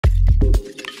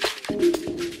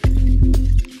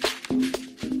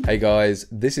Hey guys,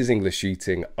 this is English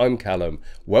Shooting. I'm Callum.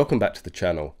 Welcome back to the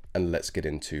channel and let's get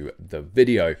into the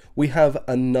video. We have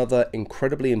another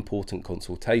incredibly important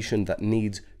consultation that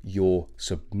needs your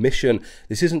submission.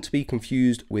 This isn't to be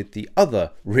confused with the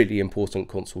other really important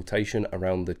consultation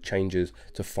around the changes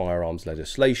to firearms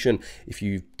legislation. If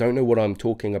you don't know what I'm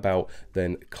talking about,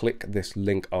 then click this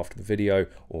link after the video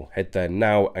or head there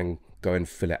now and go and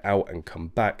fill it out and come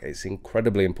back. It's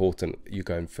incredibly important you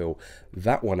go and fill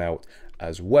that one out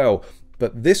as well.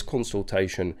 But this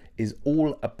consultation is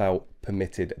all about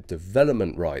permitted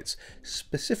development rights,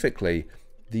 specifically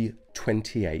the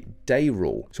 28-day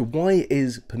rule. So why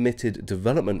is permitted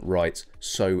development rights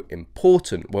so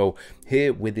important? Well,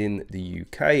 here within the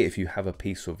UK, if you have a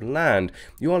piece of land,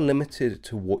 you are limited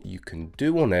to what you can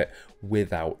do on it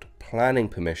without planning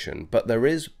permission. But there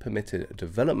is permitted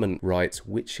development rights,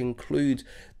 which includes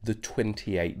the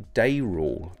 28-day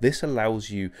rule. This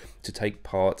allows you to take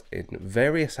part in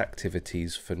various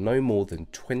activities for no more than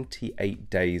 28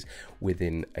 days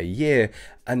within a year,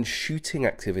 and shooting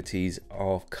activities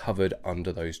are covered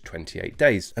under those 28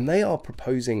 days. And they are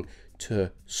proposing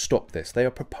to stop this. They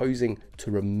are proposing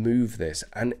to remove this,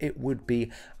 and it would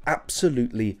be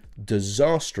absolutely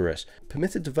disastrous.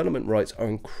 Permitted development rights are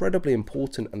incredibly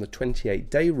important, and the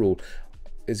 28-day rule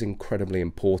is incredibly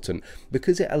important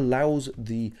because it allows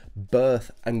the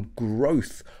birth and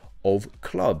growth of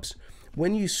clubs.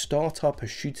 When you start up a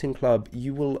shooting club,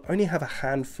 you will only have a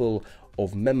handful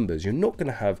of members. You're not going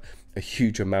to have a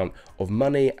huge amount of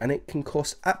money, and it can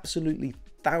cost absolutely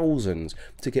thousands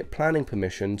to get planning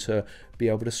permission to be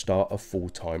able to start a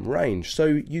full-time range. So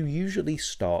you usually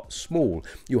start small.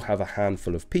 You'll have a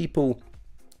handful of people.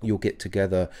 You'll get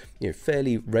together,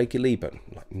 fairly regularly, but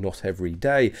not every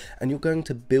day, and you're going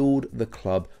to build the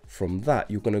club from that.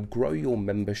 You're going to grow your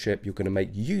membership. You're going to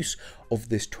make use of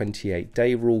this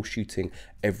 28-day rule, shooting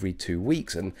every 2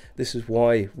 weeks. And this is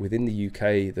why within the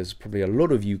UK, there's probably a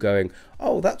lot of you going,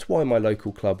 oh, that's why my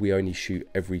local club, we only shoot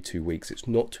every 2 weeks. It's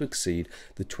not to exceed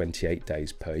the 28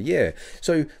 days per year.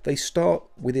 So they start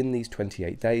within these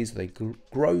 28 days, they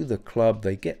grow the club,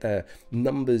 they get their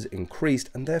numbers increased,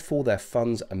 and therefore their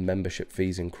funds and membership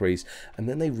fees increase. And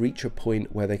then they reach a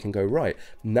point where they can go, right,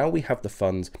 now we have the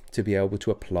funds to be able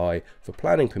to apply for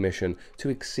planning permission to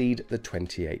exceed the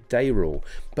 28-day rule.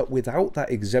 But without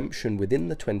that exemption within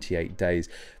the 28 days,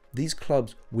 these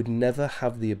clubs would never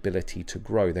have the ability to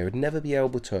grow. They would never be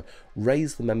able to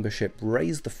raise the membership,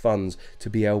 raise the funds to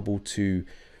be able to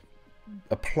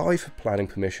apply for planning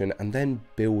permission and then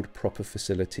build proper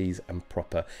facilities and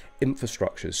proper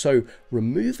infrastructures. So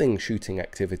removing shooting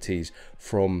activities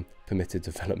from permitted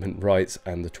development rights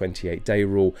and the 28-day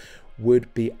rule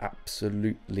would be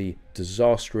absolutely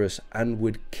disastrous and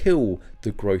would kill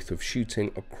the growth of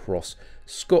shooting across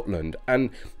Scotland. And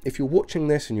if you're watching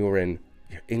this and you're in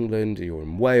England, you're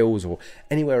in Wales or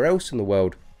anywhere else in the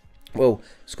world, well,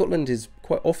 Scotland is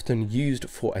quite often used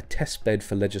for a testbed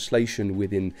for legislation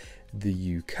within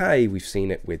the UK. We've seen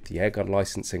it with the airgun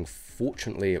licensing.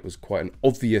 Fortunately, it was quite an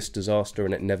obvious disaster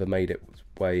and it never made its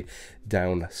way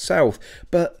down south.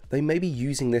 But they may be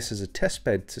using this as a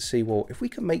testbed to see, well, if we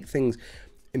can make things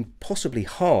impossibly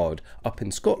hard up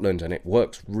in Scotland and it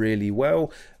works really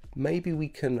well, maybe we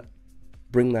can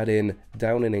bring that in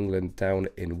down in England, down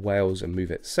in Wales, and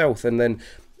move it south, and then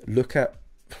look at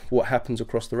what happens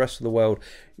across the rest of the world.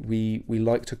 We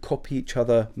like to copy each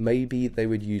other. Maybe they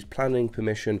would use planning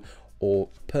permission or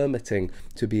permitting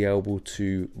to be able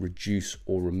to reduce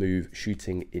or remove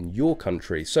shooting in your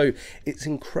country. So it's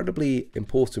incredibly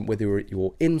important, whether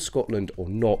you're in Scotland or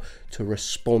not, to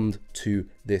respond to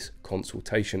this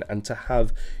consultation and to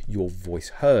have your voice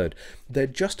heard. Their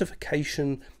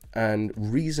justification and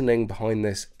reasoning behind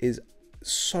this is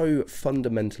so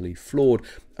fundamentally flawed,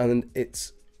 and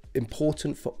it's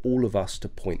important for all of us to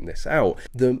point this out.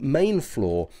 The main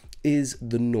flaw is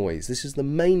the noise. This is the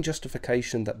main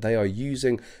justification that they are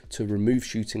using to remove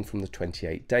shooting from the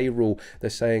 28-day rule. They're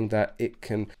saying that it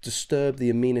can disturb the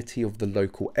amenity of the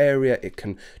local area, it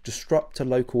can disrupt a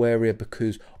local area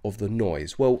because of the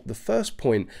noise. Well, the first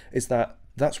point is that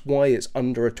that's why it's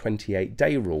under a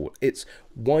 28-day rule. It's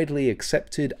widely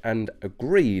accepted and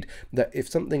agreed that if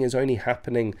something is only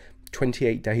happening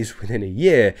 28 days within a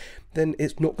year, then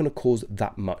it's not going to cause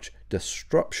that much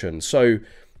disruption. So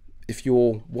if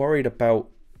you're worried about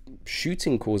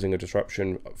shooting causing a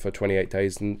disruption for 28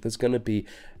 days, then there's going to be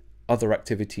other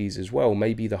activities as well.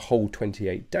 Maybe the whole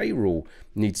 28-day rule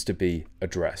needs to be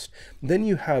addressed. Then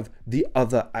you have the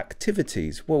other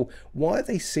activities. Well, why are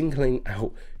they singling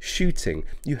out shooting?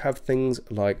 You have things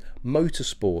like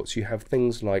motorsports, you have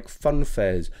things like fun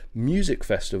fairs, music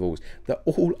festivals that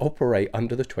all operate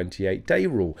under the 28-day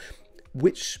rule.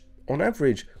 which on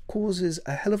average causes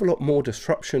a hell of a lot more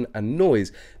disruption and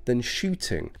noise than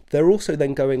shooting. They're also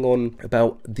then going on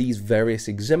about these various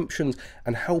exemptions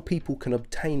and how people can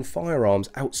obtain firearms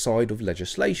outside of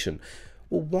legislation.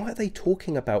 Well, why are they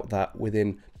talking about that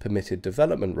within permitted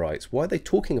development rights? Why are they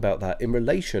talking about that in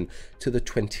relation to the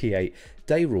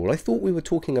 28-day rule? I thought we were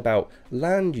talking about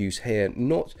land use here,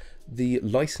 not the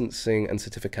licensing and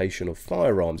certification of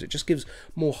firearms. It just gives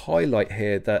more highlight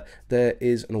here that there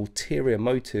is an ulterior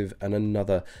motive and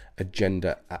another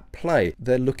agenda at play.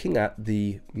 They're looking at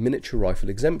the miniature rifle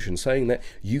exemption, saying that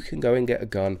you can go and get a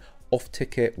gun off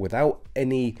ticket without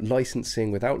any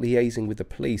licensing, without liaising with the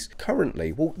police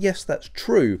currently. Well, yes, that's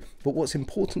true, but what's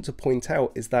important to point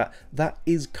out is that that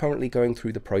is currently going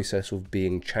through the process of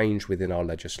being changed within our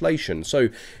legislation. So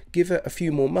give it a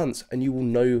few more months and you will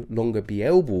no longer be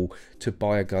able to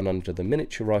buy a gun under the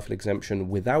miniature rifle exemption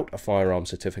without a firearm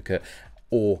certificate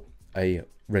or a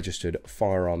registered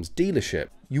firearms dealership.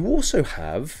 You also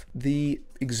have the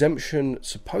exemption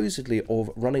supposedly of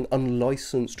running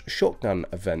unlicensed shotgun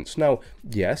events. Now,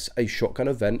 yes, a shotgun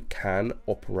event can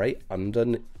operate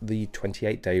under the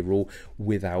 28-day rule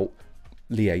without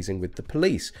liaising with the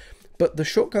police, but the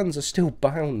shotguns are still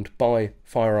bound by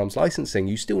firearms licensing.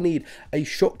 You still need a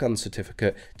shotgun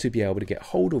certificate to be able to get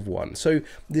hold of one. So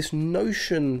this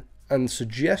notion and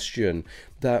suggestion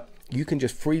that you can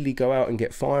just freely go out and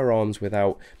get firearms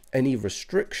without any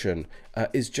restriction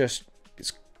is just,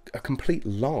 it's a complete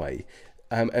lie,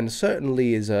 and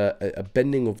certainly is a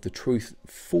bending of the truth,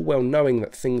 full well knowing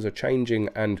that things are changing.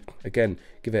 And again,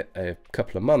 give it a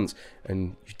couple of months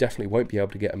and you definitely won't be able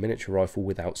to get a miniature rifle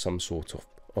without some sort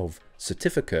of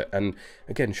certificate. And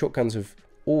again, shotguns have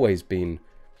always been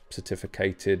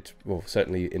certificated. Well,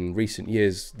 certainly in recent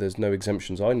years there's no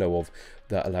exemptions I know of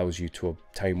that allows you to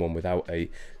obtain one without a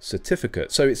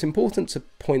certificate. So it's important to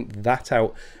point that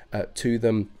out to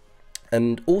them,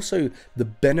 and also the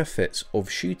benefits of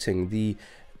shooting, the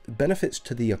benefits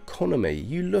to the economy.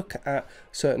 You look at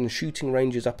certain shooting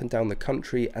ranges up and down the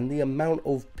country and the amount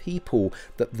of people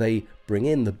that they bring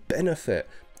in, the benefit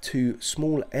to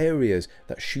small areas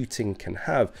that shooting can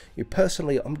have.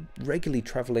 Personally, I'm regularly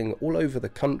traveling all over the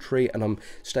country and I'm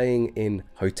staying in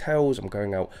hotels, I'm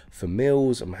going out for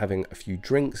meals, I'm having a few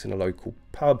drinks in a local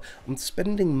pub, I'm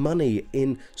spending money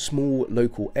in small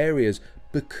local areas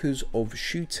because of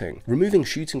shooting. Removing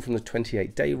shooting from the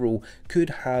 28-day rule could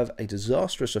have a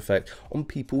disastrous effect on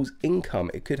people's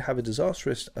income. It could have a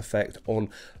disastrous effect on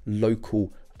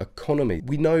local economy.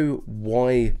 We know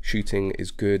why shooting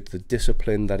is good, the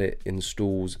discipline that it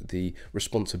installs, the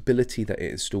responsibility that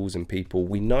it installs in people.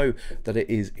 We know that it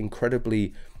is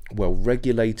incredibly well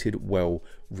regulated, well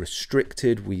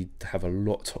restricted. We have a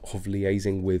lot of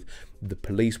liaising with the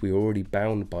police. We're already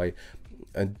bound by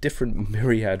a different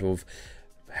myriad of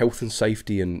health and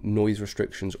safety and noise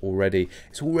restrictions already.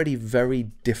 It's already very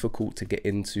difficult to get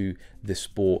into this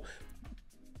sport.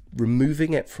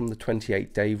 Removing it from the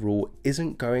 28-day rule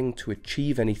isn't going to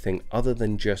achieve anything other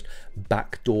than just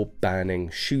backdoor banning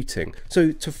shooting.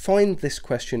 So to find this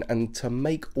question and to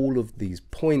make all of these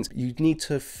points, you need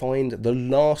to find the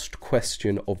last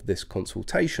question of this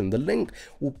consultation. The link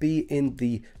will be in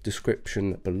the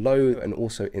description below and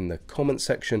also in the comment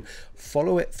section.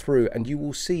 Follow it through and you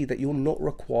will see that you're not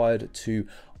required to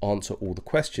answer all the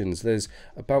questions. There's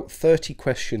about 30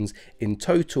 questions in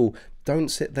total. Don't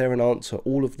sit there and answer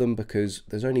all of them because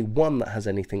there's only one that has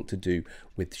anything to do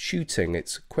with shooting.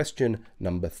 It's question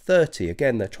number 30.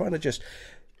 Again, they're trying to just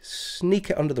sneak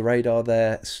it under the radar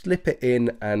there, slip it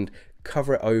in and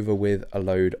cover it over with a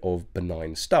load of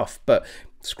benign stuff. But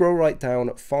scroll right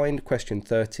down, find question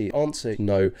 30, answer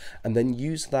no, and then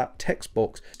use that text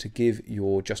box to give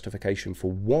your justification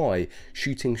for why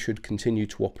shooting should continue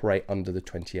to operate under the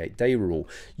 28-day rule.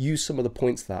 Use some of the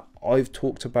points that I've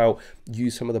talked about,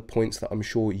 use some of the points that I'm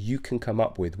sure you can come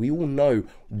up with. We all know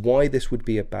why this would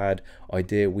be a bad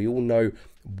idea. We all know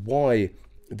why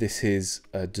this is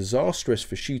disastrous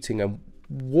for shooting and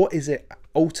what is it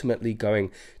ultimately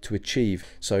going to achieve.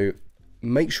 So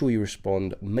make sure you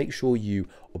respond, make sure you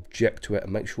object to it,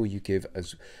 and make sure you give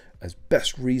as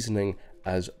best reasoning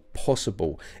as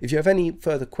possible. If you have any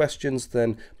further questions,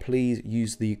 then please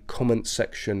use the comment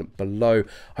section below.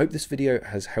 I hope this video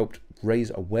has helped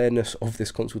raise awareness of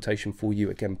this consultation for you.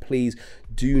 Again, please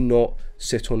do not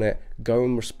sit on it, go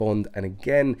and respond. And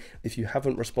again, if you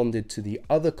haven't responded to the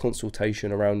other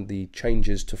consultation around the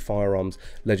changes to firearms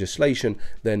legislation,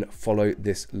 then follow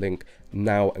this link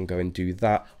now and go and do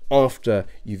that after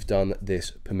you've done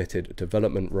this permitted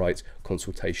development rights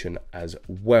consultation as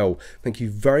well. Thank you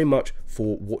very much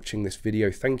for watching this video.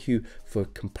 Thank you for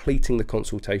completing the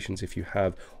consultations if you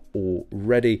have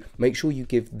already, make sure you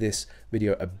give this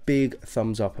video a big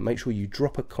thumbs up and make sure you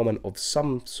drop a comment of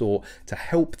some sort to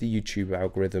help the YouTube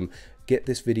algorithm get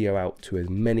this video out to as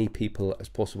many people as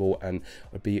possible. And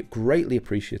I'd be greatly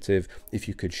appreciative if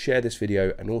you could share this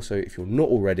video, and also, if you're not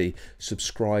already,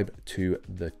 subscribe to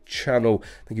the channel.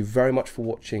 Thank you very much for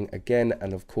watching again,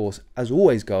 and of course, as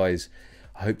always guys,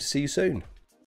 I hope to see you soon.